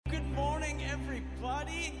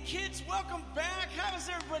everybody. And kids, welcome back. How's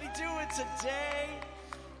everybody doing today?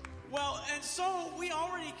 Well, and so we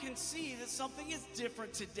already can see that something is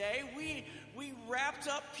different today. We wrapped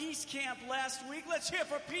up Peace Camp last week. Let's hear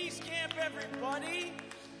for Peace Camp, everybody.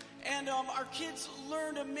 And our kids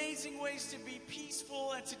learned amazing ways to be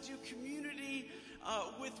peaceful and to do community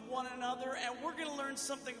with one another. And we're going to learn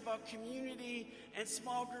something about community and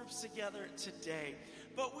small groups together today.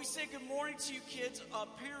 But we say good morning to you kids.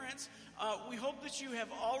 Parents, we hope that you have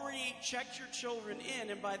already checked your children in.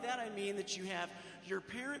 And by that I mean that you have your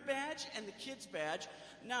parent badge and the kids badge.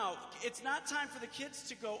 Now, it's not time for the kids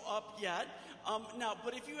to go up yet.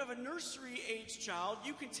 But if you have a nursery age child,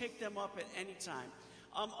 you can take them up at any time.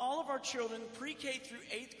 All of our children, pre-K through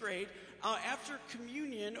 8th grade, after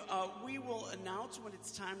communion, we will announce when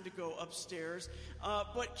it's time to go upstairs.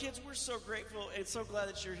 But kids, we're so grateful and so glad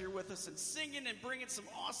that you're here with us and singing and bringing some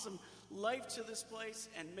awesome life to this place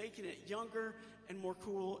and making it younger and more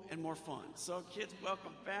cool and more fun. So kids,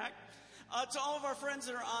 welcome back. To all of our friends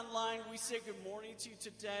that are online, we say good morning to you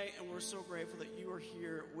today, and we're so grateful that you are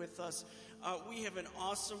here with us. We have an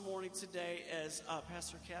awesome morning today as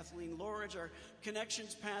Pastor Kathleen Loridge, our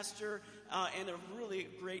Connections pastor, and a really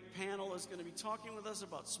great panel is going to be talking with us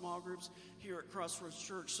about small groups here at Crossroads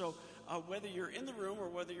Church. So whether you're in the room or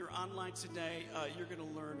whether you're online today, you're going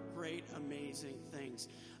to learn great, amazing things.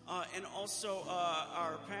 And also,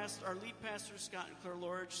 our lead pastors, Scott and Claire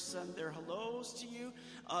Loridge, send their hellos to you.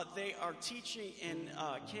 They are teaching in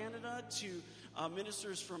Canada to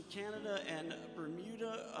ministers from Canada and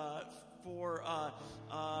Bermuda for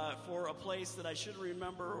a place that I should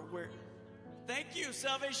remember where. Thank you,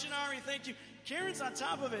 Salvation Army. Thank you. Karen's on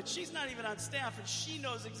top of it. She's not even on staff, and she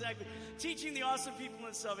knows exactly. Teaching the awesome people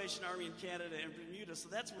in Salvation Army in Canada and Bermuda, so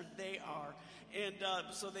that's where they are. And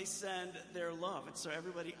so they send their love. And so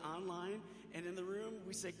everybody online and in the room,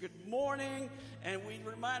 we say good morning, and we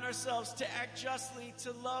remind ourselves to act justly,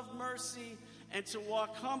 to love mercy, and to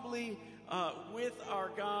walk humbly with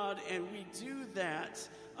our God. And we do that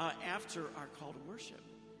after our call to worship.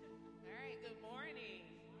 All right, good morning.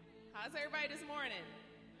 How's everybody this morning?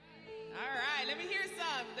 All right, let me hear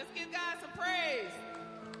some. Let's give God some praise.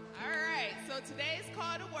 All right, so today's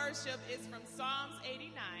call to worship is from Psalms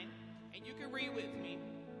 89, and you can read with me.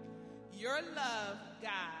 Your love,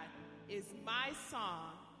 God, is my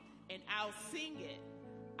song, and I'll sing it.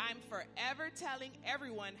 I'm forever telling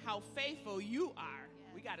everyone how faithful you are.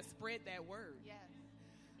 Yes. We got to spread that word. Yes.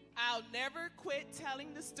 I'll never quit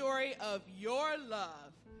telling the story of your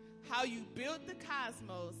love, how you built the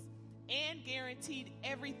cosmos and guaranteed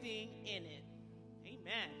everything in it.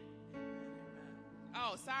 Amen.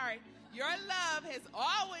 Oh, sorry. Your love has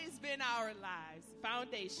always been our lives'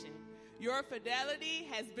 foundation. Your fidelity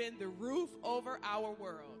has been the roof over our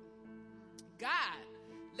world. God,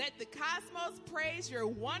 let the cosmos praise your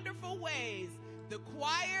wonderful ways. The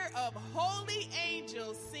choir of holy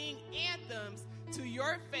angels sing anthems to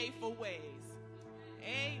your faithful ways.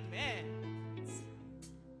 Amen.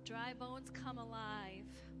 Dry bones come alive.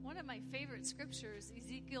 One of my favorite scriptures,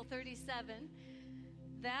 Ezekiel 37.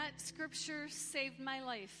 That scripture saved my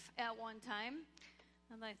life at one time.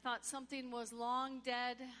 And I thought something was long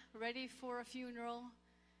dead, ready for a funeral.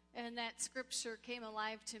 And that scripture came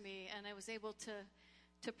alive to me. And I was able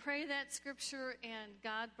to pray that scripture, and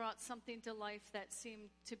God brought something to life that seemed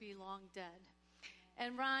to be long dead.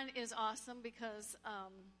 And Ron is awesome because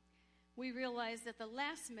we realized at the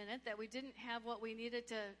last minute that we didn't have what we needed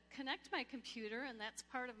to connect my computer, and that's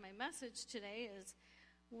part of my message today is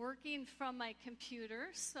working from my computer.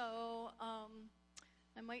 So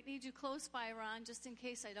I might need you close by, Ron, just in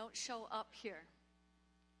case I don't show up here.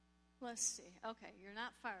 Let's see. Okay, you're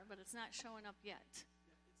not far, but it's not showing up yet.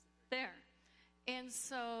 There. And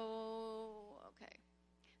so, okay.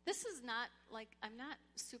 This is not like, I'm not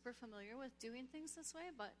super familiar with doing things this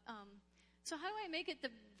way, but so how do I make it the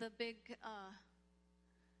big,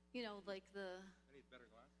 like the... I need better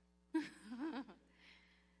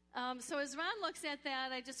glasses. So as Ron looks at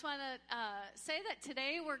that, I just want to say that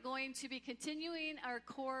today we're going to be continuing our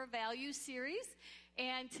core value series.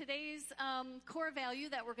 And today's core value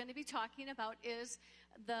that we're going to be talking about is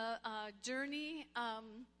the journey.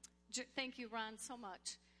 Thank you, Ron, so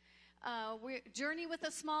much. Journey with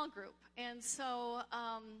a small group. And so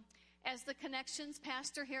as the Connections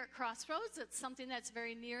pastor here at Crossroads, it's something that's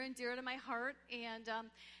very near and dear to my heart. And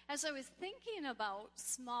as I was thinking about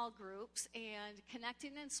small groups and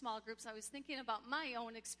connecting in small groups, I was thinking about my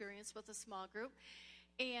own experience with a small group.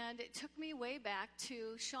 And it took me way back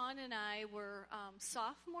to Sean and I were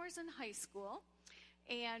sophomores in high school.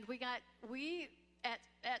 And we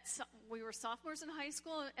we were sophomores in high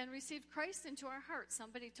school and received Christ into our hearts.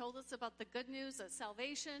 Somebody told us about the good news of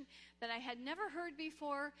salvation that I had never heard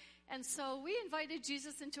before, and so we invited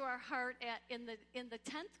Jesus into our heart in the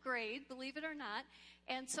 10th grade, believe it or not.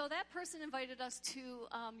 And so that person invited us to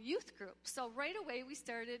youth group. So right away we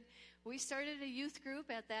started a youth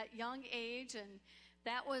group at that young age, and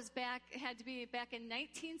that was had to be back in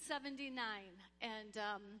 1979, and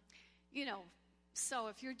so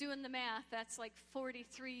if you're doing the math, that's like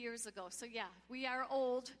 43 years ago. So yeah, we are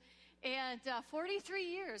old, and 43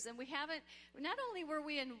 years, and we haven't. Not only were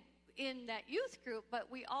we in that youth group,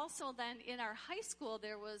 but we also then in our high school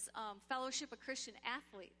there was Fellowship of Christian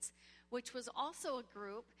Athletes, which was also a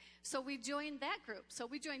group. So we joined that group. So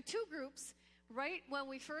we joined two groups right when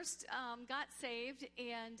we first got saved,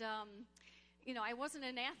 and I wasn't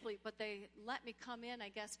an athlete, but they let me come in, I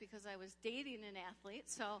guess, because I was dating an athlete.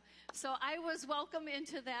 So I was welcome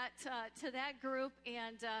into that group,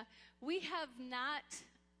 and we have not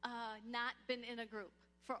been in a group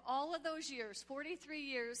for all of those years, 43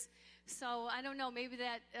 years. So I don't know,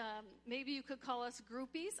 maybe you could call us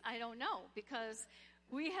groupies. I don't know, because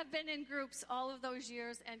we have been in groups all of those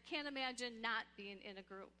years and can't imagine not being in a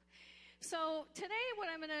group. So today what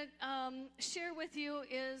I'm going to share with you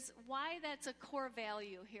is why that's a core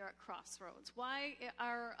value here at Crossroads. Why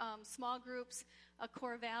are small groups a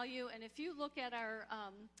core value? And if you look at our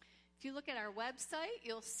website,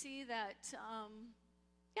 you'll see that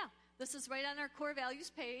this is right on our core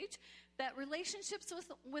values page. That relationships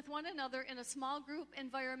with one another in a small group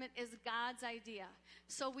environment is God's idea.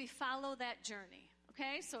 So we follow that journey.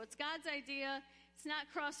 Okay, so it's God's idea. It's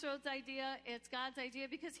not Crossroads' idea. It's God's idea,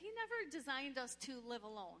 because He never designed us to live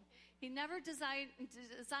alone. He never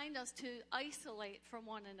designed us to isolate from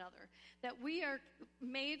one another. That we are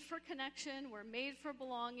made for connection. We're made for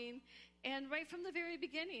belonging. And right from the very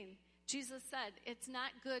beginning, Jesus said, it's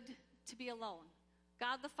not good to be alone.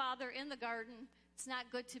 God the Father in the garden, it's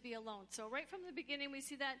not good to be alone. So right from the beginning we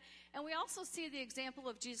see that. And we also see the example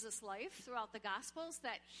of Jesus' life throughout the Gospels,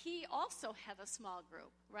 that He also had a small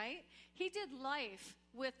group, right? He did life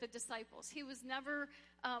with the disciples. He was never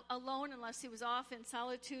alone unless He was off in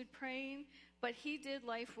solitude praying, but He did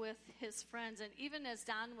life with His friends. And even as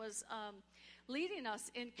Don was leading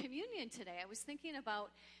us in communion today, I was thinking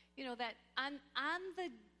about, that on the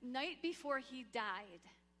night before He died,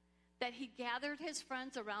 that He gathered His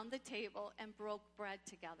friends around the table and broke bread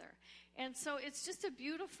together. And so it's just a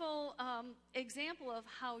beautiful example of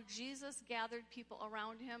how Jesus gathered people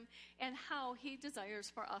around Him and how He desires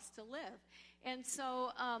for us to live. And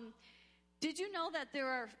so did you know that there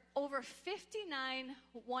are over 59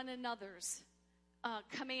 one another's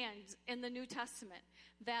commands in the New Testament?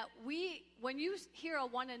 That when you hear a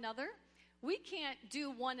one another, we can't do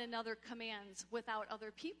one another commands without other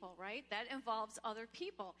people, right? That involves other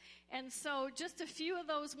people. And so just a few of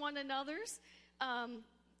those one another's,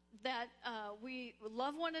 that we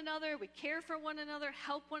love one another, we care for one another,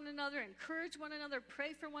 help one another, encourage one another,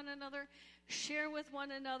 pray for one another, share with one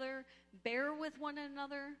another, bear with one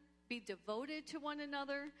another, be devoted to one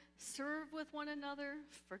another, serve with one another,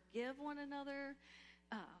 forgive one another,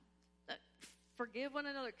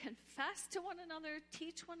 confess to one another,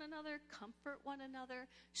 teach one another, comfort one another,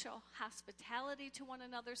 show hospitality to one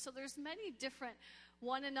another. So there's many different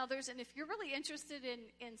one another's. And if you're really interested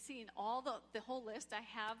in seeing all the whole list, I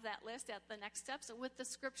have that list at the next steps with the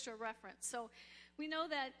scripture reference. So we know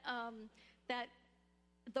that that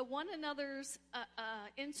the one another's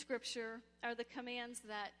in Scripture are the commands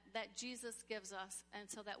that Jesus gives us, and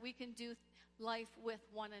so that we can do life with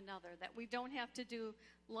one another, that we don't have to do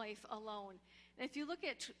life alone. And if you look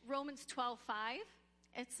at Romans 12:5,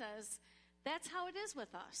 it says, that's how it is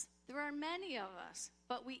with us. There are many of us,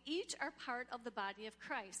 but we each are part of the body of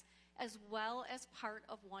Christ, as well as part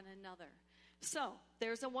of one another. So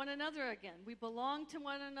there's a one another again. We belong to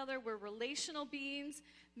one another. We're relational beings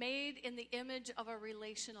made in the image of a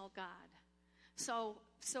relational God. So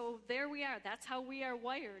there we are. That's how we are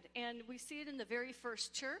wired. And we see it in the very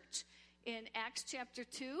first church in Acts chapter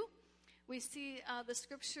 2. We see the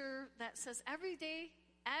scripture that says every day,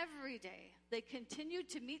 they continued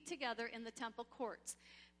to meet together in the temple courts.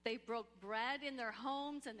 They broke bread in their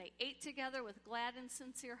homes, and they ate together with glad and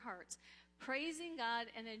sincere hearts, praising God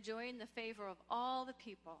and enjoying the favor of all the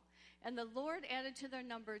people. And the Lord added to their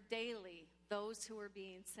number daily those who were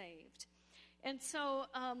being saved. And so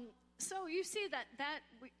you see that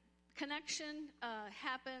connection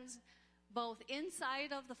happens both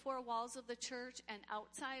inside of the four walls of the church and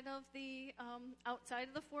outside of the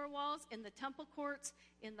four walls, in the temple courts,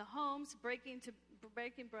 in the homes, breaking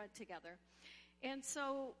bread together. And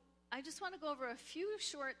so I just want to go over a few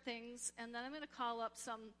short things, and then I'm going to call up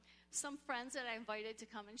some friends that I invited to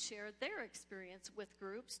come and share their experience with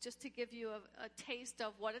groups, just to give you a taste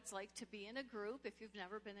of what it's like to be in a group if you've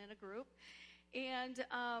never been in a group. And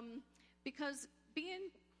because being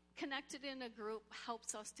connected in a group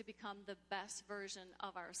helps us to become the best version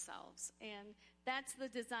of ourselves. And that's the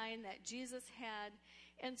design that Jesus had.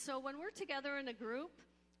 And so when we're together in a group,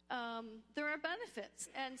 there are benefits.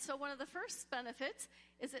 And so one of the first benefits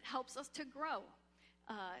is it helps us to grow.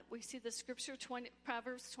 We see the scripture,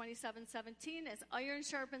 Proverbs 27:17, as iron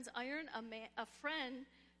sharpens iron, a friend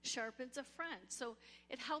sharpens a friend. So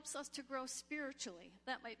it helps us to grow spiritually.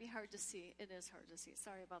 That might be hard to see. It is hard to see.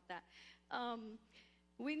 Sorry about that.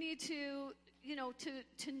 We need to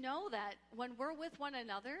know that when we're with one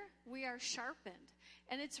another, we are sharpened.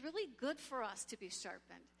 And it's really good for us to be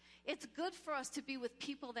sharpened. It's good for us to be with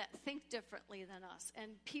people that think differently than us,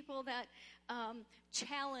 and people that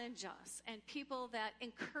challenge us, and people that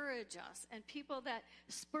encourage us, and people that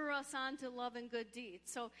spur us on to love and good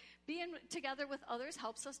deeds. So being together with others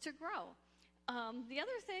helps us to grow. The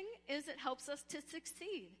other thing is it helps us to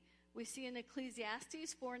succeed. We see in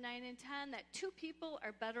Ecclesiastes 4:9 and 10 that two people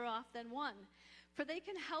are better off than one, for they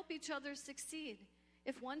can help each other succeed.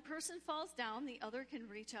 If one person falls down, the other can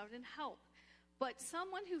reach out and help. But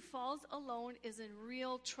someone who falls alone is in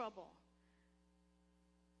real trouble.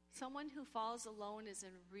 Someone who falls alone is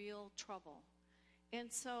in real trouble.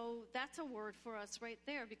 And so that's a word for us right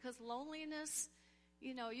there, because loneliness,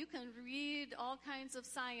 you can read all kinds of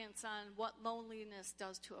science on what loneliness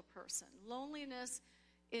does to a person. Loneliness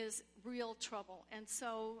is real trouble. And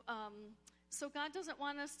so God doesn't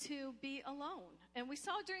want us to be alone. And we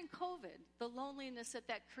saw during COVID the loneliness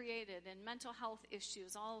that created, and mental health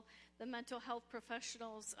issues. All the mental health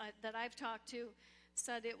professionals that I've talked to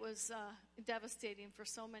said it was devastating for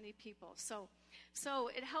so many people. So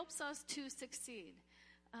it helps us to succeed.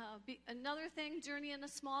 Another thing, journey in a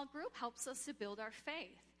small group helps us to build our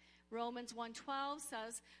faith. Romans 1:12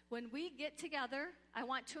 says, when we get together, I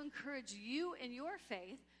want to encourage you in your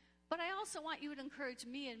faith, but I also want you to encourage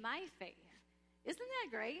me in my faith. Isn't that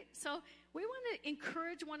great? So we want to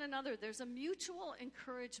encourage one another. There's a mutual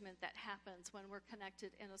encouragement that happens when we're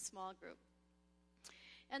connected in a small group.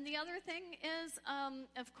 And the other thing is,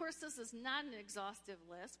 of course, this is not an exhaustive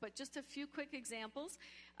list, but just a few quick examples.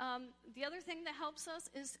 The other thing that helps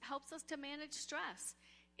us to manage stress.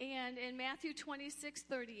 And in Matthew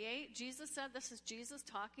 26:38, Jesus said, this is Jesus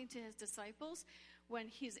talking to his disciples when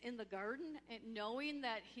he's in the garden, and knowing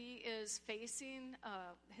that he is facing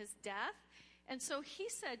his death. And so he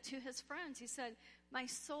said to his friends, he said, my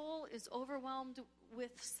soul is overwhelmed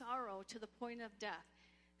with sorrow to the point of death.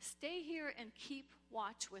 Stay here and keep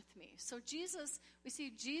watch with me. So we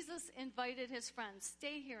see Jesus invited his friends,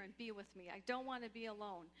 stay here and be with me. I don't want to be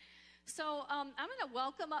alone. So I'm going to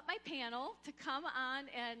welcome up my panel to come on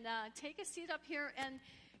and take a seat up here. And,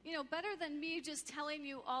 better than me just telling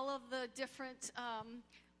you all of the different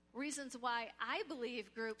reasons why I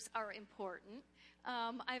believe groups are important,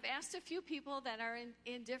 I've asked a few people that are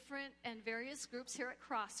in different and various groups here at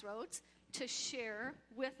Crossroads to share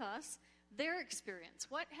with us their experience.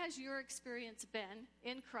 What has your experience been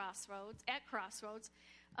at Crossroads,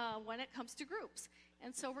 when it comes to groups?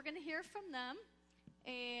 And so we're going to hear from them.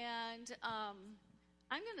 And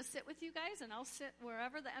I'm going to sit with you guys, and I'll sit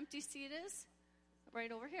wherever the empty seat is,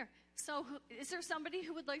 right over here. So is there somebody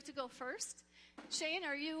who would like to go first? Shane,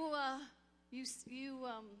 are you... You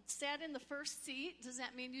sat in the first seat. Does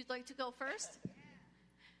that mean you'd like to go first?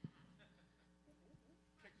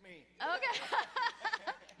 Pick me. Okay.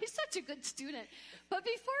 He's such a good student. But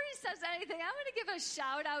before he says anything, I want to give a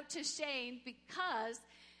shout out to Shane, because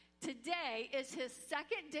today is his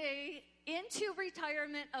second day into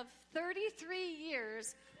retirement of 33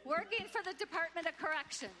 years working for the Department of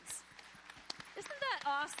Corrections. Isn't that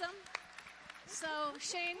awesome? So,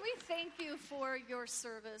 Shane, we thank you for your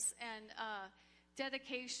service and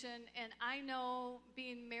dedication. And I know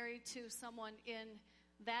being married to someone in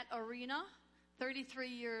that arena, 33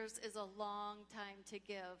 years is a long time to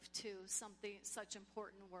give to something such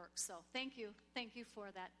important work. So thank you. Thank you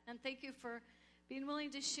for that. And thank you for being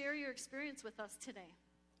willing to share your experience with us today.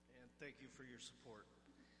 And thank you for your support.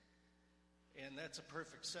 And that's a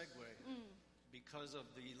perfect segue. Because of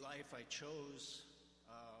the life I chose,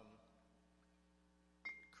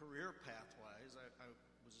 career path-wise, I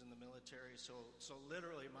was in the military, so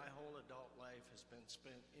literally my whole adult life has been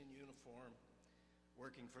spent in uniform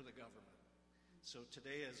working for the government. So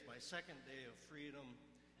today is my second day of freedom,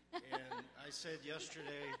 and I said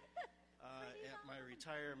yesterday at my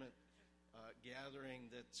retirement gathering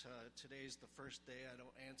that today's the first day I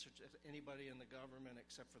don't answer to anybody in the government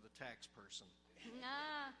except for the tax person.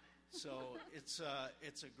 So it's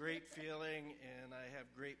a great feeling, and I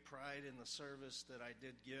have great pride in the service that I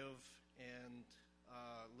did give. And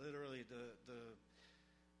literally, the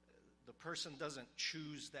person doesn't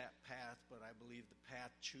choose that path, but I believe the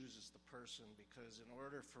path chooses the person, because in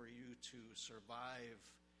order for you to survive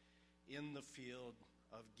in the field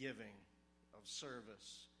of giving, of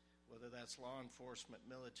service, whether that's law enforcement,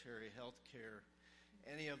 military, healthcare,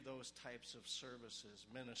 any of those types of services,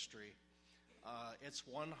 ministry, it's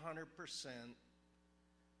 100%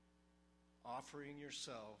 offering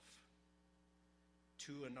yourself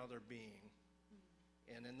to another being.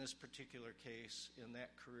 And in this particular case, in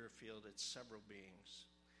that career field, it's several beings.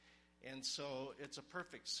 And so it's a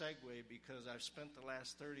perfect segue, because I've spent the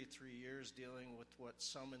last 33 years dealing with what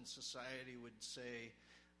some in society would say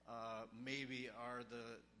maybe are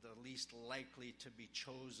the least likely to be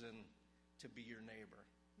chosen to be your neighbor.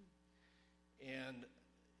 And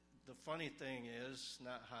the funny thing is,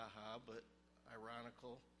 not but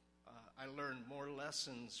ironical, I learned more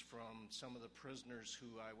lessons from some of the prisoners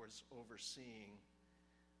who I was overseeing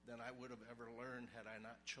than I would have ever learned had I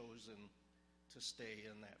not chosen to stay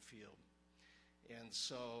in that field. And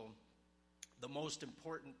so the most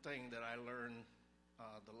important thing that I learned,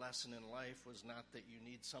 the lesson in life, was not that you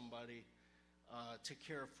need somebody to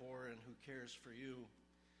care for and who cares for you,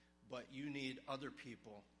 but you need other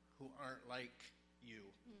people who aren't like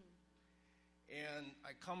you. And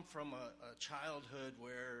I come from a childhood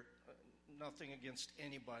where, nothing against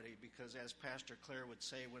anybody, because as Pastor Claire would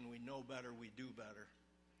say, when we know better, we do better.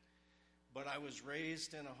 But I was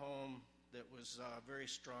raised in a home that was very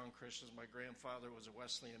strong Christians. My grandfather was a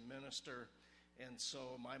Wesleyan minister, and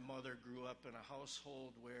so my mother grew up in a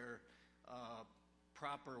household where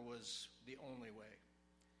proper was the only way.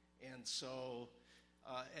 And so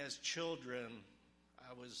as children,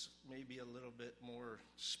 I was maybe a little bit more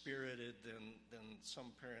spirited than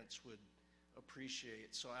some parents would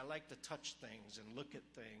appreciate. So I like to touch things and look at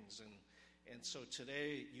things, and so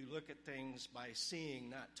today you look at things by seeing,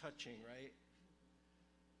 not touching, right?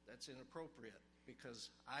 That's inappropriate, because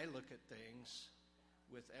I look at things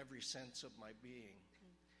with every sense of my being.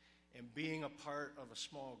 And being a part of a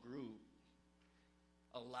small group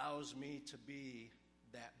allows me to be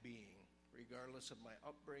that being, regardless of my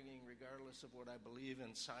upbringing, regardless of what I believe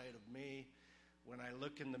inside of me. When I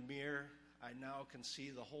look in the mirror, I now can see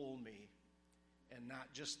the whole me, and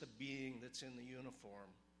not just the being that's in the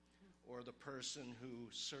uniform, or the person who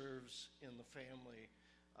serves in the family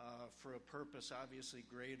for a purpose obviously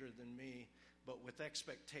greater than me, but with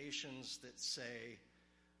expectations that say,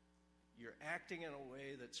 you're acting in a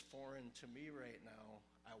way that's foreign to me right now.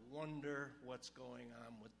 I wonder what's going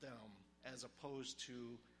on with them, as opposed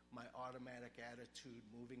to my automatic attitude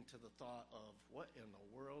moving to the thought of, what in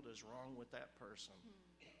the world is wrong with that person?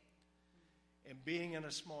 And being in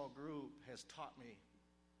a small group has taught me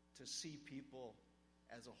to see people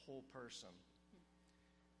as a whole person.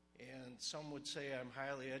 And some would say I'm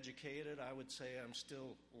highly educated. I would say I'm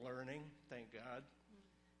still learning, thank God.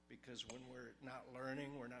 Because when we're not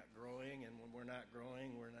learning, we're not growing. And when we're not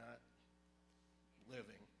growing, we're not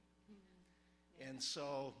living. And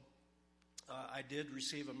so I did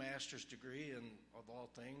receive a master's degree in, of all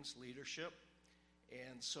things, leadership.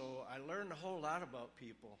 And so I learned a whole lot about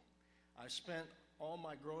people. I spent all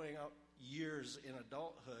my growing up years in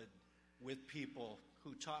adulthood with people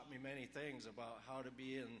who taught me many things about how to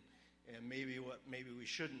be and maybe what maybe we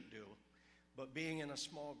shouldn't do. But being in a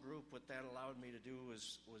small group, what that allowed me to do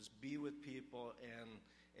was be with people and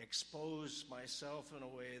expose myself in a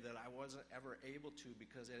way that I wasn't ever able to,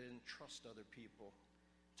 because I didn't trust other people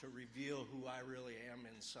to reveal who I really am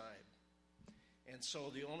inside. And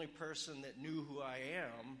so the only person that knew who I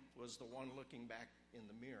am was the one looking back in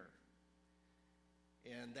the mirror.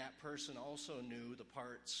 And that person also knew the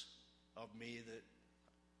parts of me that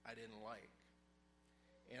I didn't like.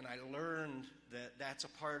 And I learned that that's a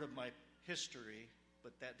part of my history,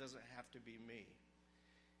 but that doesn't have to be me.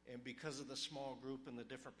 And because of the small group and the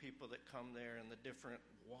different people that come there and the different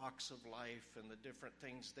walks of life and the different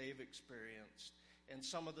things they've experienced and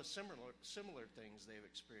some of the similar things they've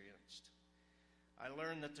experienced, I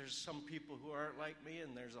learned that there's some people who aren't like me,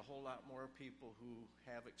 and there's a whole lot more people who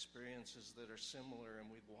have experiences that are similar, and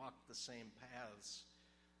we've walked the same paths.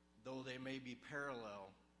 Though they may be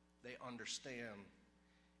parallel, they understand.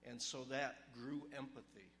 And so that grew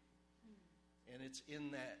empathy. And it's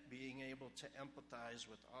in that being able to empathize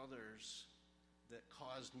with others that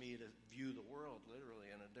caused me to view the world literally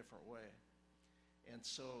in a different way. And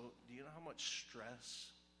so, do you know how much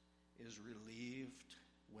stress is relieved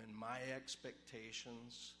when my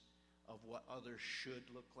expectations of what others should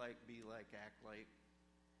look like, be like, act like,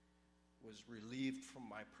 was relieved from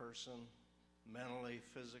my person, mentally,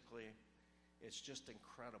 physically. It's just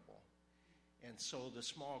incredible. And so the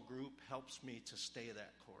small group helps me to stay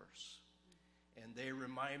that course. And they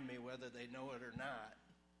remind me, whether they know it or not,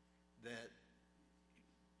 that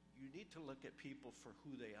you need to look at people for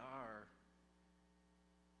who they are,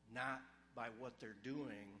 not by what they're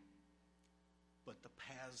doing, but the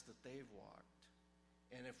paths that they've walked.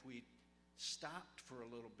 And if we stopped for a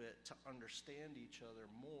little bit to understand each other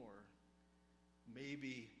more,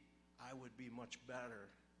 maybe I would be much better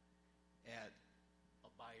at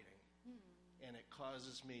abiding. And it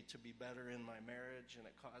causes me to be better in my marriage, and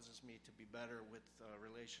it causes me to be better with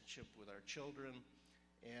relationship with our children,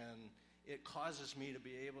 and it causes me to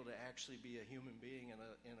be able to actually be a human being in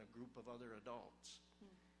a group of other adults,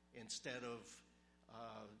 instead of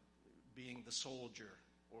being the soldier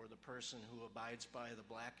or the person who abides by the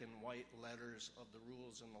black and white letters of the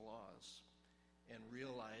rules and the laws, and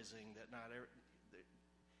realizing that not every,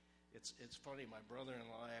 it's funny, my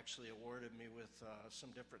brother-in-law actually awarded me with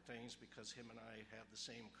some different things because him and I have the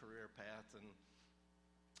same career path, and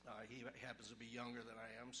he happens to be younger than I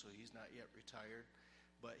am, so he's not yet retired.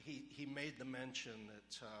 But he made the mention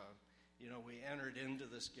that, we entered into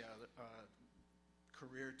this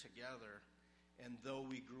career together, and though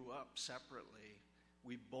we grew up separately,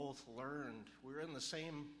 we both learned. We were in the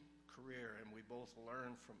same career, and we both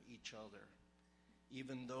learned from each other.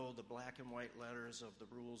 Even though the black and white letters of the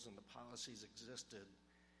rules and the policies existed,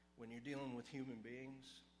 when you're dealing with human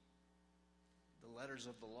beings, the letters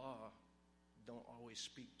of the law don't always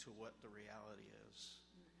speak to what the reality is.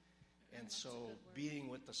 And so being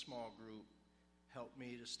with the small group helped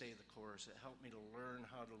me to stay the course. It helped me to learn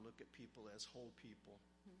how to look at people as whole people,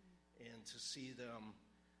 and to see them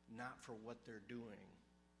not for what they're doing,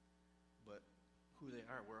 but who they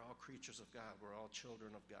are. We're all creatures of God. We're all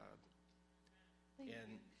children of God.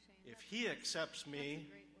 And if he accepts me,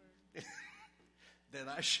 then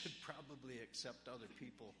I should probably accept other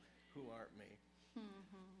people who aren't me.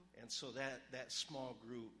 And so that small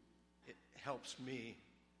group, it helps me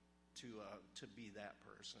to be that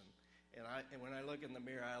person. And when I look in the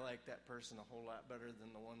mirror, I like that person a whole lot better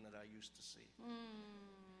than the one that I used to see.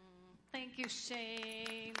 Thank you,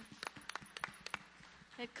 Shane.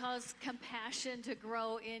 It caused compassion to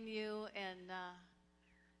grow in you, and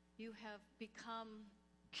you have become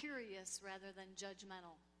curious rather than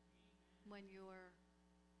judgmental when you're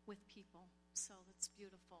with people. So that's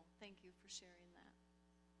beautiful. Thank you for sharing that.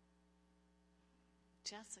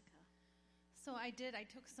 Jessica. So I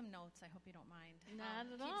took some notes. I hope you don't mind.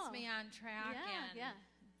 Not at all. Keeps me on track. Yeah.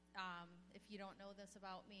 If you don't know this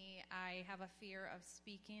about me, I have a fear of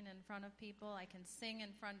speaking in front of people. I can sing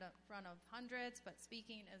in front of hundreds, but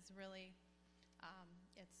speaking is really,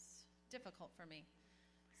 it's difficult for me.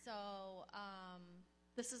 So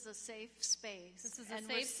this is a safe space. This is a and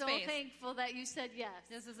safe we're so space. thankful that you said yes.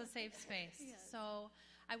 This is a safe space. Yes. So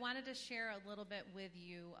I wanted to share a little bit with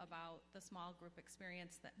you about the small group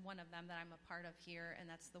experience, that one of them that I'm a part of here, and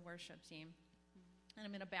that's the worship team. And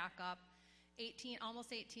I'm going to back up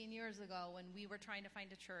almost 18 years ago when we were trying to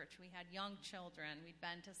find a church. We had young children. We'd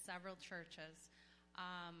been to several churches.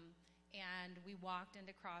 And we walked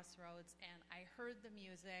into Crossroads, and I heard the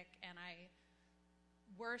music, and I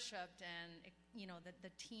worshipped, and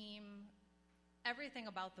the team, everything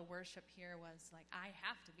about the worship here was like, I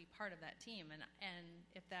have to be part of that team, and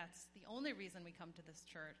if that's the only reason we come to this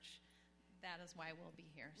church, that is why we'll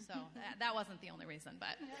be here. So that wasn't the only reason,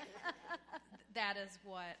 but that is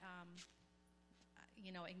what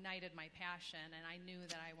ignited my passion, and I knew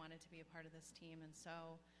that I wanted to be a part of this team. And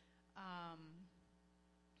so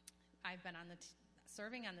I've been on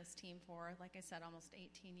serving on this team for, like I said, almost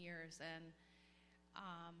 18 years, and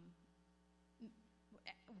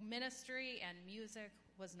ministry and music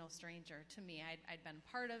was no stranger to me. I'd been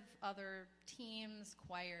part of other teams,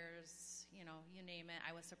 choirs, you name it.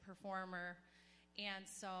 I was a performer. And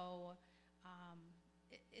so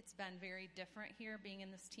it's been very different here being in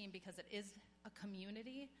this team because it is a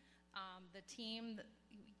community. The team,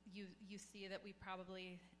 you see that we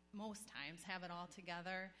probably most times have it all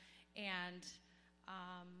together. And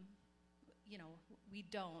we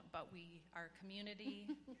don't, but we are a community.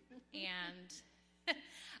 And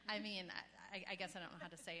I mean, I guess I don't know how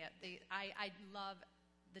to say it. I love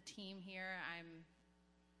the team here. I'm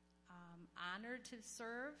honored to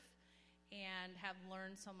serve and have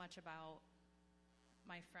learned so much about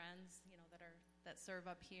my friends, that serve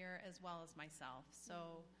up here, as well as myself.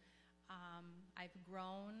 So I've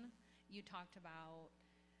grown. You talked about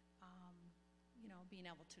being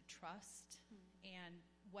able to trust and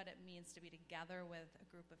what it means to be together with a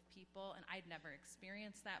group of people. And I'd never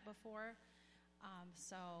experienced that before.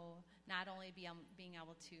 So not only being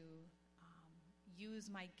able to use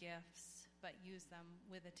my gifts, but use them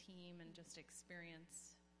with a team and just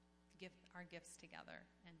experience our gifts together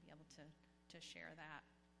and be able to share that.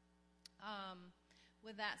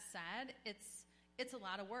 With that said, it's a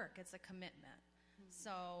lot of work. It's a commitment.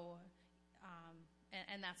 So,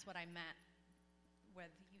 and that's what I meant with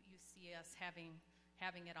you see us having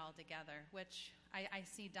it all together, which I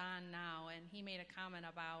see Don now, and he made a comment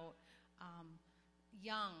about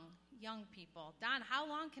young people. Don, how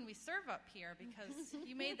long can we serve up here? Because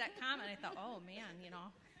you made that comment. I thought, oh man,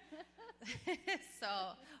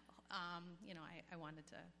 So, I wanted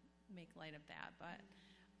to make light of that. But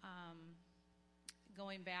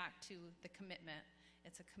going back to the commitment,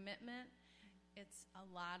 it's a commitment. It's a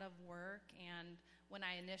lot of work. And when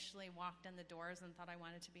I initially walked in the doors and thought I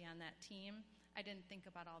wanted to be on that team, I didn't think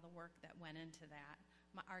about all the work that went into that.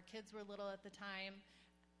 Our kids were little at the time.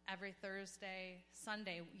 Every Thursday,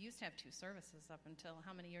 Sunday, we used to have 2 services up until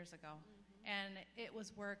how many years ago? And it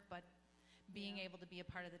was work, but being able to be a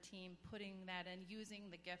part of the team, putting that in, using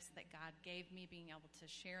the gifts that God gave me, being able to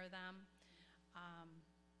share them,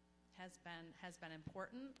 has been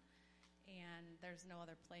important. And there's no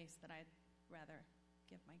other place that I'd rather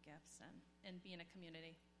give my gifts and be in a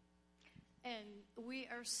community. And we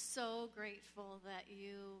are so grateful that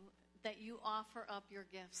you offer up your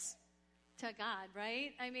gifts to God,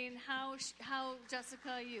 right? I mean, how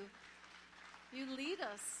Jessica, you lead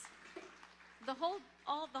us, the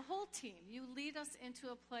whole team. You lead us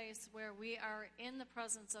into a place where we are in the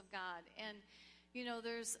presence of God. And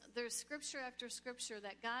there's scripture after scripture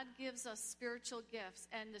that God gives us spiritual gifts,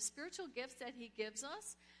 and the spiritual gifts that He gives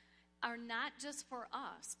us are not just for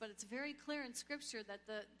us, but it's very clear in scripture that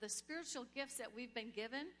the spiritual gifts that we've been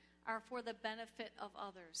given are for the benefit of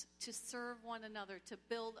others, to serve one another, to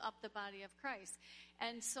build up the body of Christ.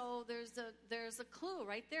 And so there's a clue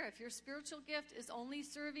right there. If your spiritual gift is only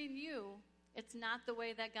serving you, it's not the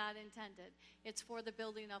way that God intended. It's for the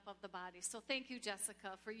building up of the body. So thank you,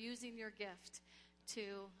 Jessica, for using your gift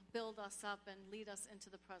to build us up and lead us into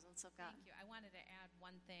the presence of God. Thank you. I wanted to add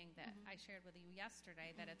one thing that I shared with you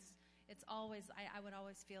yesterday, that it's always, I would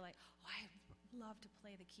always feel like, I love to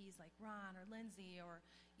play the keys like Ron or Lindsay or,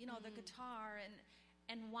 the guitar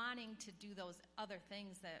and wanting to do those other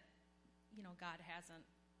things that, God hasn't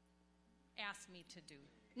asked me to do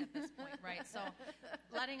at this point, right? So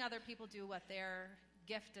letting other people do what they're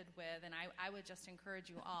gifted with, and I would just encourage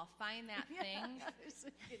you all, find that thing.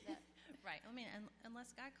 Right. I mean,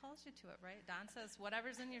 unless God calls you to it, right? Don says,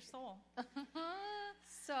 whatever's in your soul.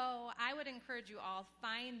 So I would encourage you all,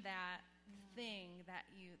 find that thing that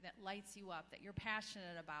lights you up, that you're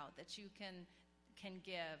passionate about, that you can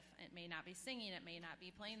give. It may not be singing, it may not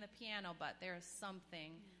be playing the piano, but there's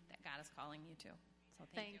something that God is calling you to. So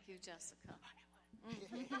thank you. Jessica.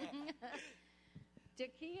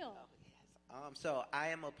 Jaquil. So I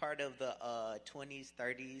am a part of the 20s,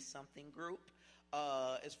 30s something group.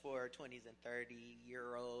 It's for 20s and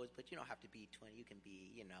 30-year-olds, but you don't have to be 20. You can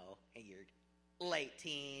be, in your late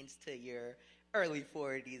teens to your early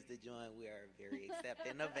 40s to join. We are very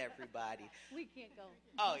accepting of everybody. We can't go.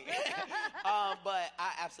 Oh, yeah. But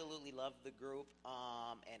I absolutely love the group,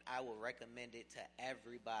 and I will recommend it to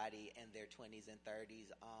everybody in their 20s and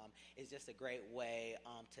 30s. It's just a great way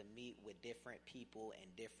to meet with different people in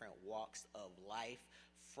different walks of life,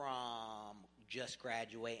 from just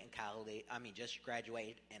graduating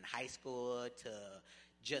high school to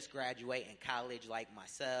just graduating college like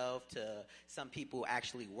myself, to some people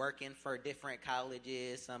actually working for different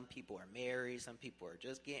colleges. Some people are married. Some people are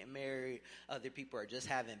just getting married. Other people are just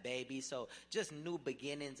having babies. So just new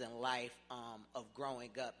beginnings in life of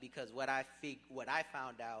growing up. Because what I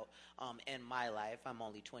found out in my life, I'm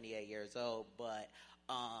only 28 years old, but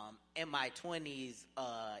in my 20s,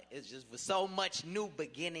 it's just was so much new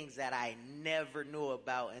beginnings that I never knew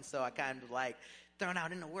about. And so I kind of like thrown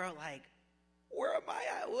out in the world like, where am I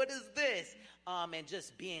at? What is this? And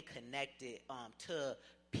just being connected to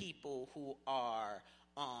people who are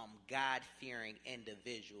God-fearing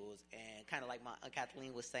individuals. And kind of like my Aunt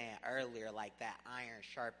Kathleen was saying earlier, like that iron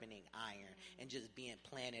sharpening iron, and just being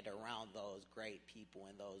planted around those great people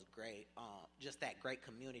and those great, just that great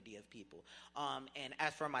community of people. And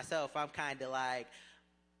as for myself, I'm kind of like,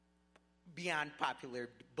 beyond popular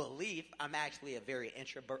belief, I'm actually a very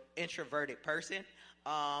introverted person.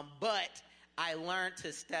 But I learned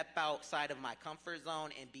to step outside of my comfort zone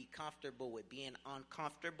and be comfortable with being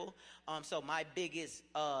uncomfortable. So my biggest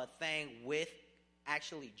thing with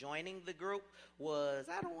actually joining the group was,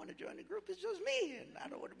 I don't want to join the group. It's just me, and I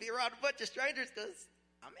don't want to be around a bunch of strangers because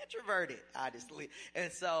I'm introverted, honestly.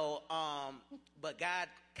 And so, but God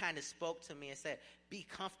kind of spoke to me and said, be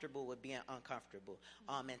comfortable with being uncomfortable,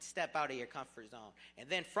 and step out of your comfort zone. And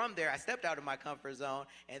then from there, I stepped out of my comfort zone.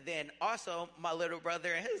 And then also my little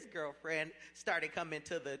brother and his girlfriend started coming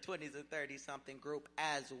to the 20s and 30-something group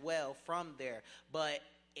as well from there. But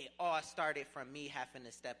it all started from me having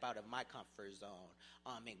to step out of my comfort zone,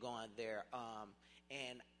 and going there.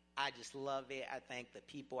 And I just love it. I think the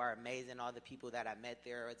people are amazing. All the people that I met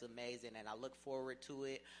there is amazing, and I look forward to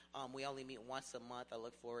it. We only meet once a month. I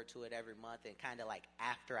look forward to it every month, and kind of like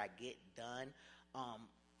after I get done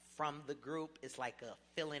from the group, it's like a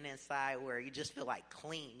feeling inside where you just feel like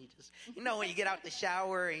clean. You just, when you get out the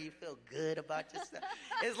shower and you feel good about yourself.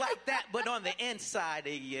 It's like that, but on the inside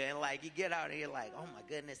of you, and like you get out and you're like, oh my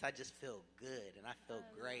goodness, I just feel good, and I feel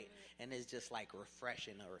great. And it's just like a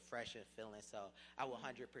refreshing feeling. So I will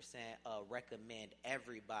 100% recommend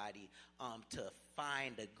everybody to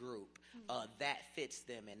find a group that fits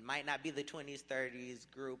them. And might not be the 20s, 30s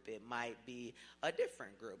group. It might be a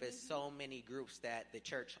different group. There's so many groups that the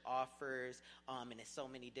church offers, and there's so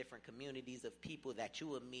many different communities of people that you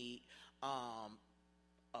will meet.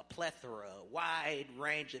 A plethora, a wide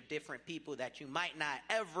range of different people that you might not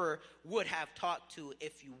ever would have talked to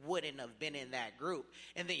if you wouldn't have been in that group.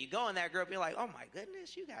 And then you go in that group, you're like, oh my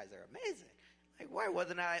goodness, you guys are amazing. Like, why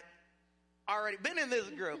wasn't I already been in this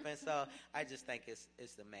group? And so I just think it's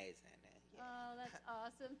amazing. And, yeah. Oh, that's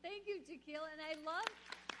awesome. Thank you, Jaquil. And I love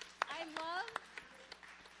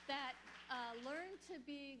that learn to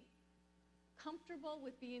be comfortable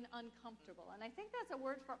with being uncomfortable. And I think that's a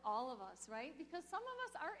word for all of us, right? Because some of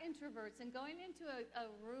us are introverts, and going into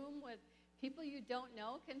a room with people you don't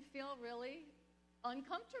know can feel really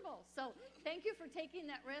uncomfortable. So thank you for taking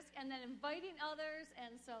that risk and then inviting others,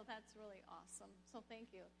 and so that's really awesome. So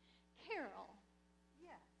thank you. Carol.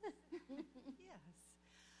 Yes. Yes.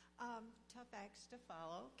 Tough acts to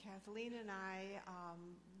follow. Kathleen and I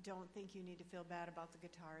don't think you need to feel bad about the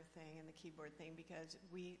guitar thing and the keyboard thing, because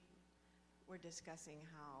we're discussing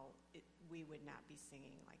how we would not be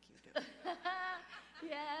singing like you do.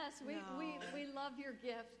 Yes, we love your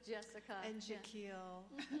gift, Jessica. And Jaquil,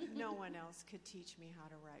 no one else could teach me how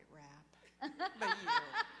to write rap but you.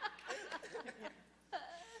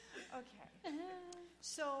 Okay.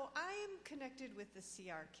 So I'm connected with the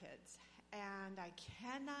CR Kids, and I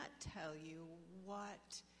cannot tell you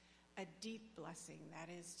what a deep blessing that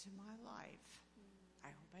is to my life. I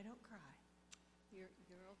hope I don't cry.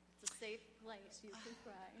 It's a safe place. You can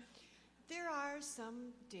cry. There are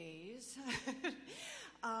some days,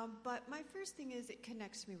 but my first thing is it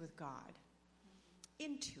connects me with God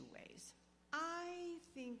in two ways. I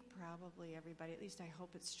think probably everybody, at least I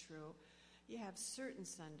hope it's true, you have certain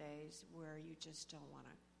Sundays where you just don't want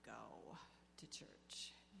to go to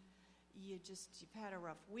church. You've had a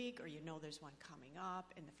rough week, or there's one coming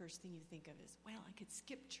up, and the first thing you think of is, well, I could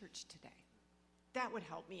skip church today. That would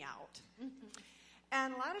help me out.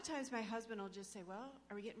 And a lot of times my husband will just say, well,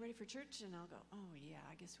 are we getting ready for church? And I'll go, oh, yeah,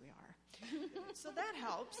 I guess we are. So that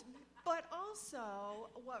helps. But also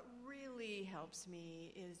what really helps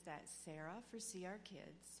me is that Sarah for CR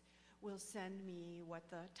Kids will send me what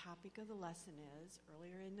the topic of the lesson is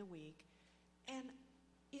earlier in the week, and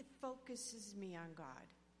it focuses me on God.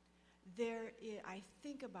 I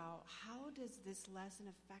think about, how does this lesson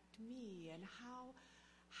affect me, and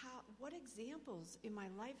what examples in my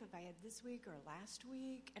life have I had this week or last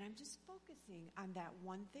week? And I'm just focusing on that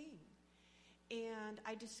one thing. And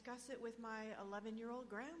I discuss it with my 11-year-old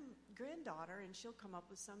granddaughter, and she'll come up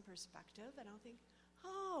with some perspective, and I'll think,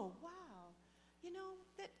 oh, wow,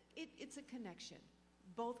 that it's a connection,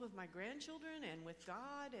 both with my grandchildren and with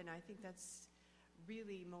God, and I think that's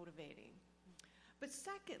really motivating. But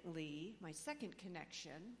secondly, my second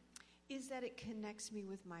connection is that it connects me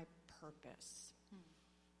with my purpose.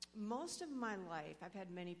 Most of my life, I've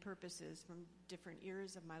had many purposes from different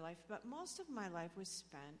eras of my life, but most of my life was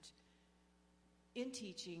spent in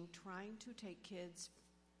teaching, trying to take kids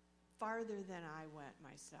farther than I went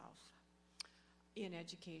myself in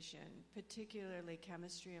education, particularly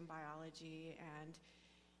chemistry and biology, and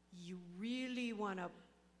you really want to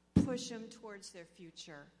push them towards their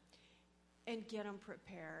future and get them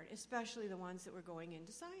prepared, especially the ones that were going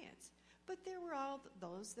into science. But there were all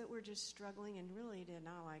those that were just struggling and really did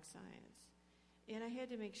not like science. And I had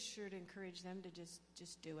to make sure to encourage them to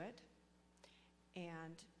just do it,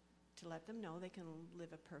 and to let them know they can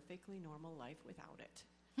live a perfectly normal life without it.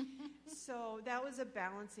 So that was a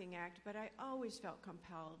balancing act, but I always felt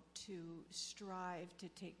compelled to strive to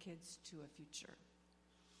take kids to a future.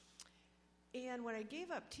 And when I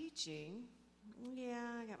gave up teaching,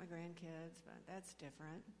 yeah, I got my grandkids, but that's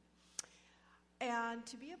different. And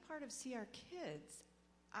to be a part of See Our Kids,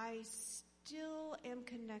 I still am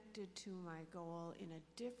connected to my goal in a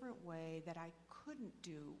different way that I couldn't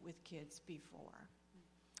do with kids before.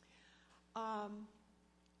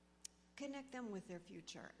 Connect them with their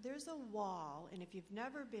future. There's a wall, and if you've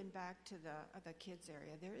never been back to the kids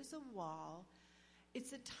area, there is a wall.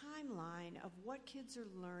 It's a timeline of what kids are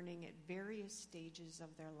learning at various stages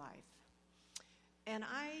of their life. And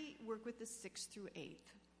I work with the 6th through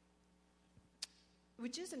 8th,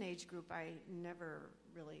 which is an age group I never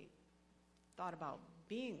really thought about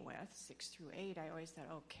being with. 6 through 8, I always thought,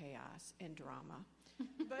 oh, chaos and drama.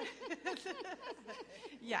 But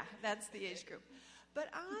yeah, that's the age group. But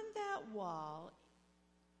on that wall,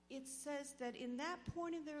 it says that in that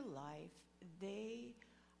point in their life, they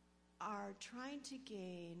are trying to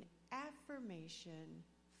gain affirmation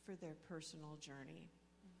for their personal journey.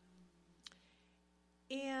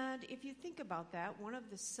 And if you think about that, one of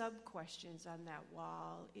the sub-questions on that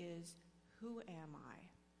wall is, who am I?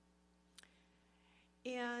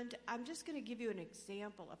 And I'm just going to give you an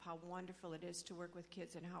example of how wonderful it is to work with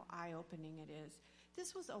kids and how eye-opening it is.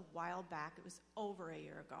 This was a while back. It was over a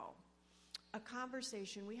year ago. A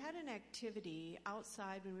conversation. We had an activity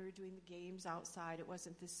outside when we were doing the games outside. It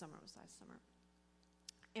wasn't this summer. It was last summer.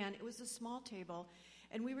 And it was a small table.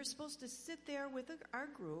 And we were supposed to sit there with our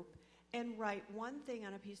group and write one thing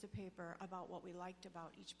on a piece of paper about what we liked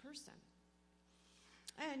about each person.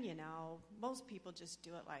 And, you know, most people just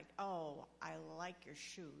do it like, oh, I like your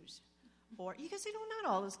shoes. Or, because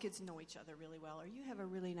not all those kids know each other really well. Or you have a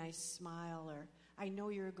really nice smile. Or I know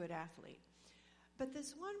you're a good athlete. But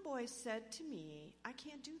this one boy said to me, I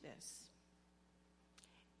can't do this.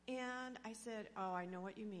 And I said, oh, I know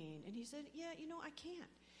what you mean. And he said, yeah, I can't.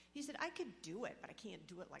 He said, I could do it, but I can't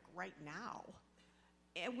do it like right now.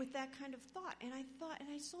 And with that kind of thought. And I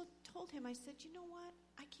told him, I said, you know what?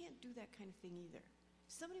 I can't do that kind of thing either.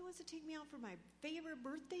 Somebody wants to take me out for my favorite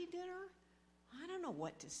birthday dinner? I don't know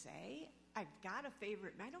what to say. I've got a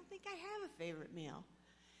favorite. I don't think I have a favorite meal.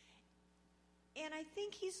 And I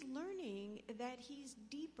think he's learning that he's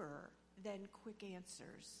deeper than quick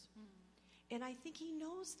answers. And I think he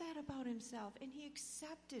knows that about himself. And he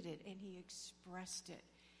accepted it and he expressed it.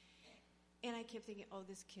 And I kept thinking, oh,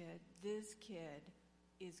 this kid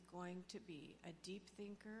is going to be a deep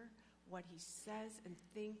thinker. What he says and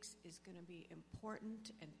thinks is going to be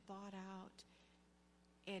important and thought out.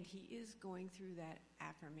 And he is going through that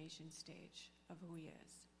affirmation stage of who he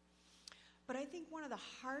is. But I think one of the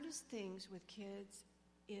hardest things with kids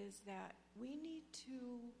is that we need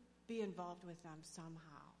to be involved with them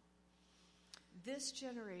somehow. This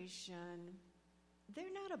generation,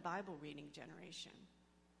 they're not a Bible reading generation.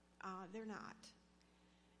 They're not.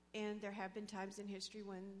 And there have been times in history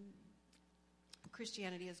when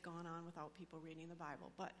Christianity has gone on without people reading the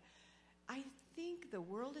Bible. But I think the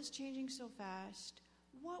world is changing so fast.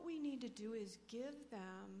 What we need to do is give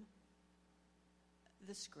them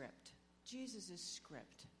the script, Jesus'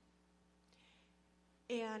 script.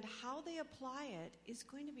 And how they apply it is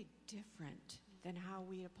going to be different than how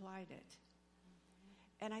we applied it.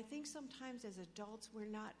 And I think sometimes as adults we're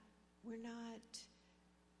not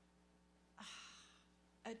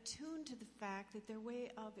attuned to the fact that their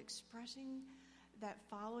way of expressing that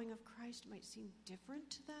following of Christ might seem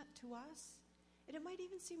different to us. And it might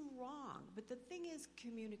even seem wrong. But the thing is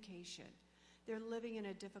communication. They're living in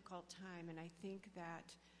a difficult time, and I think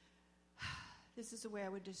that this is the way I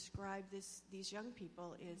would describe these young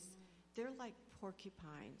people is they're like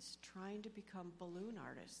porcupines trying to become balloon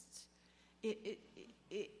artists. You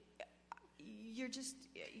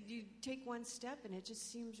take one step and it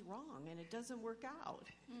just seems wrong and it doesn't work out.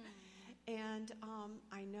 And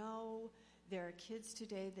I know there are kids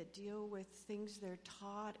today that deal with things they're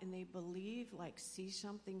taught and they believe, like see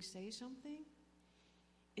something, say something,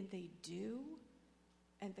 and they do,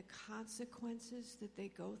 and the consequences that they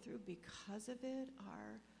go through because of it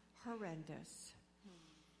are horrendous.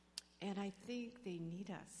 And I think they need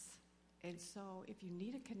us. And so if you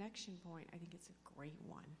need a connection point, I think it's a great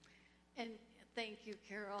one. And thank you,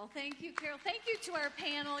 Carol. Thank you, Carol. Thank you to our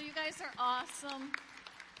panel. You guys are awesome.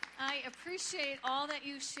 I appreciate all that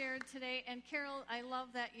you shared today. And Carol, I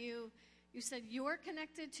love that you said you're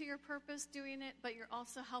connected to your purpose doing it, but you're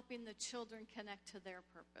also helping the children connect to their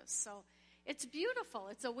purpose. So it's beautiful.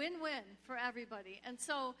 It's a win-win for everybody. And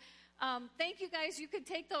so thank you, guys. You could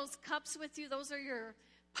take those cups with you. Those are your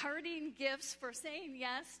parting gifts for saying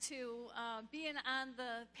yes to being on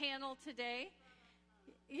the panel today.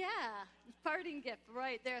 Yeah, parting gift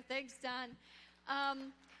right there. Thanks, Don.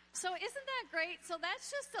 So isn't that great? So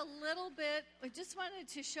that's just a little bit, I just wanted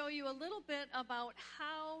to show you a little bit about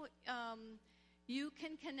how you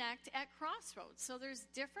can connect at Crossroads. So there's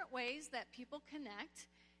different ways that people connect.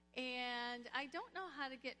 And I don't know how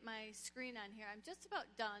to get my screen on here. I'm just about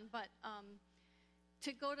done, but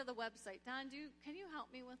to go to the website. Don, can you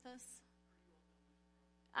help me with this?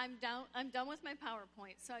 I'm done with my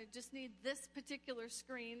PowerPoint, so I just need this particular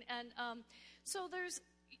screen. And so there's,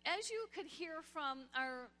 as you could hear from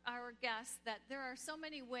our guests, that there are so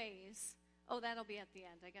many ways. Oh, that'll be at the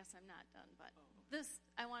end. I guess I'm not done, but this,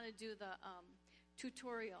 I want to do the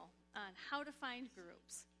tutorial on how to find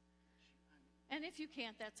groups. And if you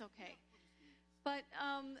can't, that's okay. But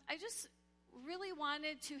I just really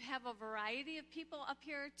wanted to have a variety of people up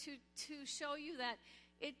here to show you that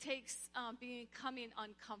it takes becoming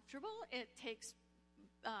uncomfortable. It takes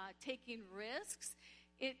taking risks.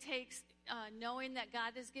 It takes knowing that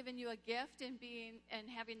God has given you a gift and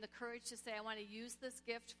having the courage to say, I want to use this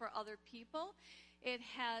gift for other people. It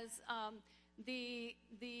has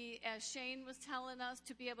as Shane was telling us,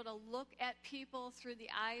 to be able to look at people through the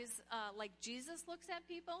eyes like Jesus looks at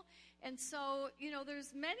people. And so,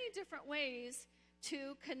 there's many different ways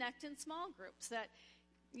to connect in small groups that,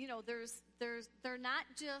 they're not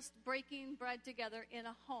just breaking bread together in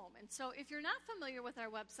a home. And so if you're not familiar with our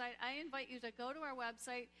website, I invite you to go to our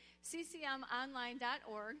website,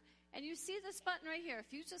 ccmonline.org, and you see this button right here.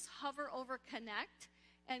 If you just hover over Connect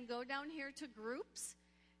and go down here to Groups,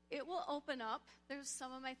 it will open up. There's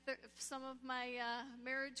some of my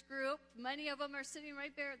marriage group. Many of them are sitting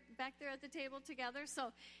right back there at the table together.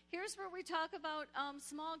 So here's where we talk about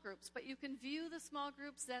small groups, but you can view the small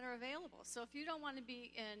groups that are available. So if you don't want to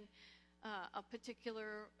be in a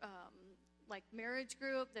particular like marriage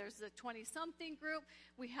group, there's the 20-something group.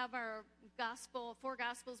 We have our Four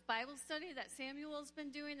Gospels Bible study that Samuel's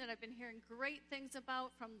been doing that I've been hearing great things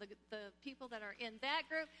about from the people that are in that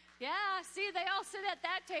group. Yeah, see, they all sit at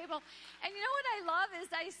that table. And you know what I love is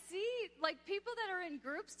I see like people that are in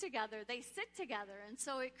groups together, they sit together. And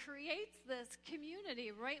so it creates this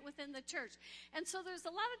community right within the church. And so there's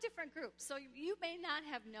a lot of different groups. So you may not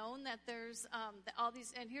have known that there's all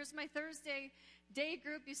these, and here's my Thursday day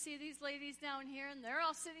group. You see these ladies down here, and they're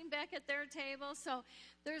all sitting back at their table. So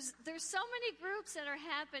there's so many groups that are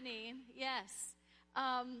happening, yes,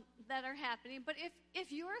 that are happening. But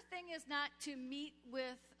if your thing is not to meet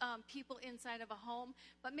with people inside of a home,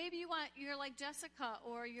 but maybe you're like Jessica,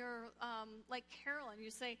 or you're like Carolyn,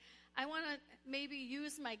 you say, I want to maybe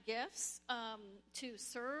use my gifts to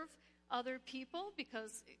serve other people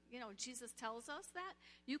because, Jesus tells us that.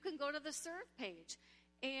 You can go to the Serve page.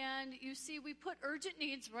 And you see, we put urgent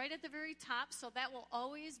needs right at the very top, so that will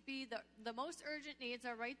always be the most urgent needs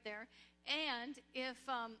are right there. And if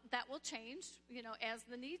that will change, as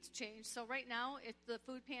the needs change. So right now, it's the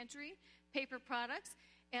food pantry, paper products,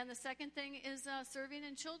 and the second thing is serving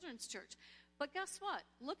in children's church. But guess what?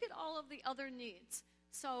 Look at all of the other needs.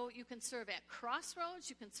 So you can serve at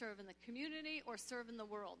Crossroads, you can serve in the community, or serve in the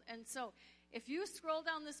world. And so if you scroll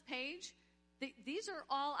down this page, these are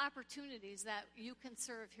all opportunities that you can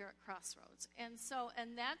serve here at Crossroads. And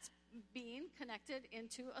that's being connected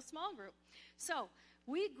into a small group. So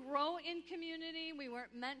we grow in community. We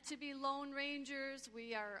weren't meant to be lone rangers.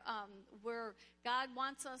 We are where God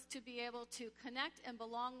wants us to be able to connect and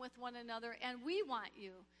belong with one another. And we want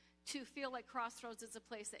you to feel like Crossroads is a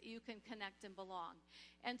place that you can connect and belong.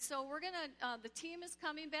 And so the team is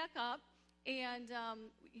coming back up, and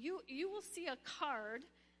you will see a card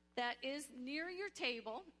that is near your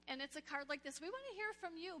table, and it's a card like this. We want to hear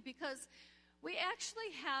from you because we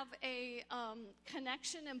actually have a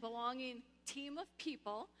connection and belonging team of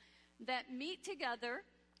people that meet together,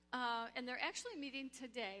 and they're actually meeting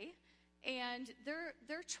today, and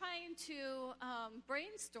they're trying to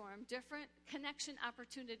brainstorm different connection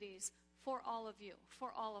opportunities for all of you,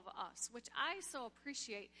 for all of us, which I so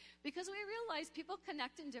appreciate because we realize people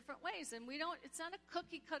connect in different ways, and it's not a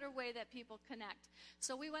cookie cutter way that people connect.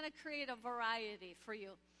 So we want to create a variety for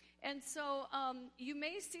you. And so you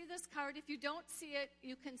may see this card. If you don't see it,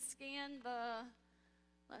 you can scan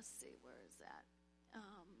let's see, where is that?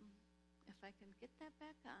 If I can get that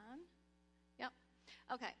back on. Yep.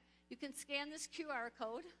 Okay. You can scan this QR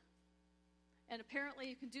code, and apparently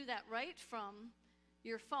you can do that right from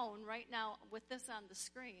your phone right now with this on the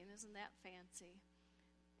screen. Isn't that fancy?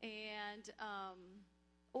 And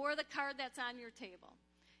or the card that's on your table.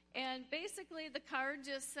 And basically the card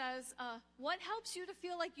just says, what helps you to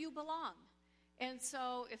feel like you belong? And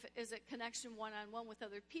so is it connection one-on-one with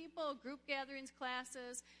other people, group gatherings,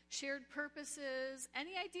 classes, shared purposes,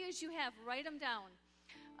 any ideas you have, write them down.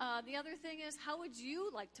 The other thing is, how would you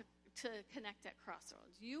like to connect at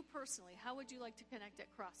Crossroads? You personally, how would you like to connect at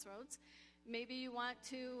Crossroads? Maybe you want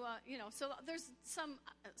to, so there's some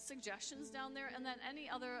suggestions down there, and then any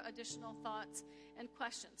other additional thoughts and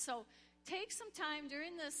questions. So take some time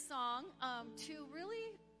during this song to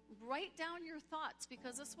really write down your thoughts,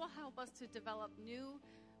 because this will help us to develop new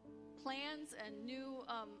plans and new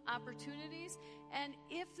opportunities. And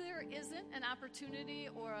if there isn't an opportunity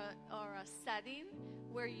or a setting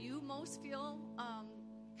where you most feel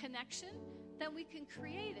connection, then we can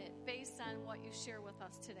create it based on what you share with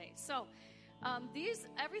us today. So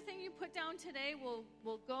everything you put down today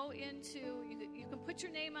will go into, you can put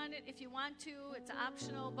your name on it if you want to. It's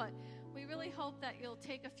optional, but we really hope that you'll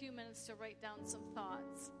take a few minutes to write down some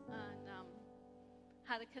thoughts on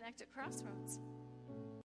how to connect at Crossroads.